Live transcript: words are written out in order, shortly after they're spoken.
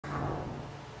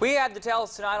We had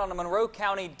details tonight on a Monroe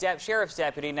County Sheriff's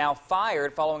Deputy now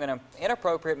fired following an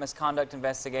inappropriate misconduct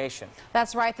investigation.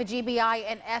 That's right. The GBI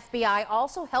and FBI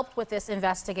also helped with this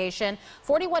investigation.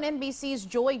 41 NBC's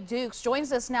Joy Dukes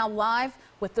joins us now live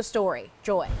with the story.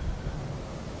 Joy.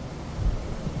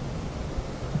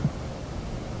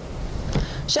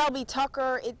 Shelby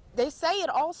Tucker, they say it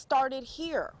all started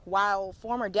here while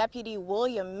former Deputy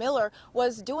William Miller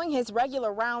was doing his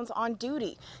regular rounds on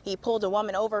duty. He pulled a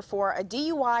woman over for a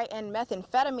DUI and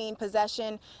methamphetamine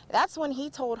possession. That's when he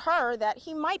told her that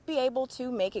he might be able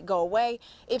to make it go away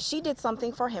if she did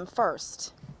something for him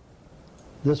first.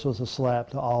 This was a slap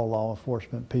to all law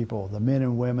enforcement people, the men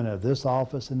and women of this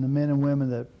office and the men and women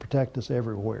that protect us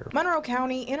everywhere. Monroe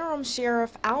County Interim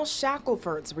Sheriff Al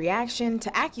Shackelford's reaction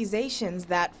to accusations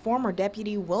that former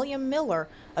Deputy William Miller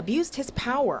abused his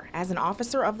power as an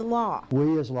officer of the law.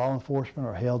 We as law enforcement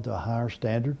are held to a higher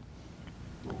standard,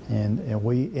 and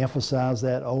we emphasize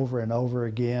that over and over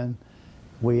again.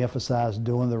 We emphasize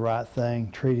doing the right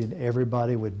thing, treating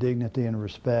everybody with dignity and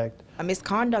respect. A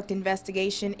misconduct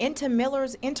investigation into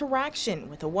Miller's interaction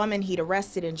with a woman he'd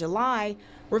arrested in July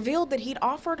revealed that he'd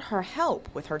offered her help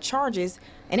with her charges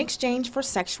in exchange for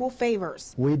sexual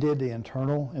favors. We did the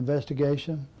internal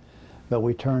investigation, but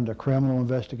we turned the criminal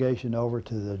investigation over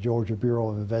to the Georgia Bureau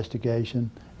of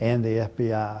Investigation and the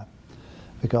FBI,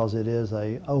 because it is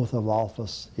an oath of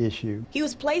office issue. He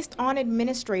was placed on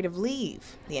administrative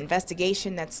leave. The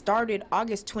investigation that started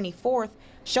August 24th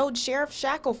showed Sheriff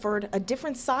Shackelford a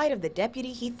different side of the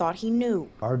deputy he thought he knew.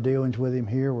 Our dealings with him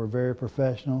here were very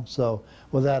professional, so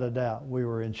without a doubt, we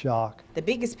were in shock. The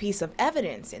biggest piece of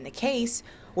evidence in the case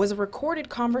was a recorded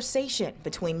conversation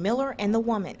between Miller and the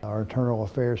woman. Our internal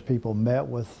affairs people met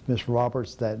with Ms.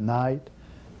 Roberts that night,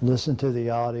 listened to the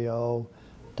audio,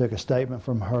 took a statement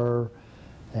from her,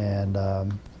 and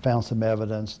found some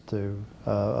evidence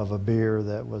of a beer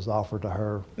that was offered to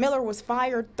her. Miller was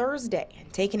fired Thursday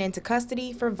and taken into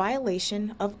custody for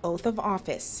violation of oath of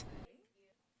office.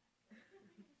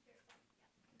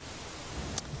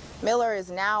 Miller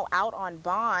is now out on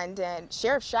bond, and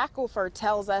Sheriff Shackelford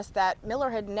tells us that Miller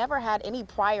had never had any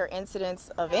prior incidents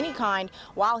of any kind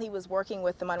while he was working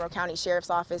with the Monroe County Sheriff's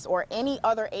Office or any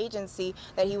other agency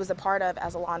that he was a part of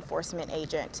as a law enforcement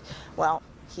agent. Well,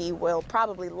 he will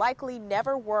probably likely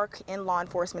never work in law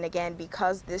enforcement again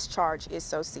because this charge is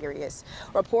so serious.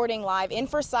 Reporting live in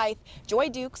FORSYTH, Joy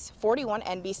Dukes, 41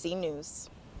 NBC News.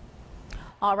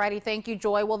 Alrighty, thank you,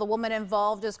 Joy. Well, the woman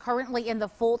involved is currently in the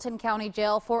Fulton County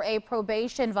Jail for a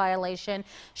probation violation.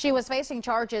 She was facing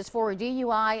charges for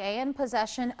DUI and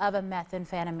possession of a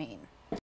methamphetamine.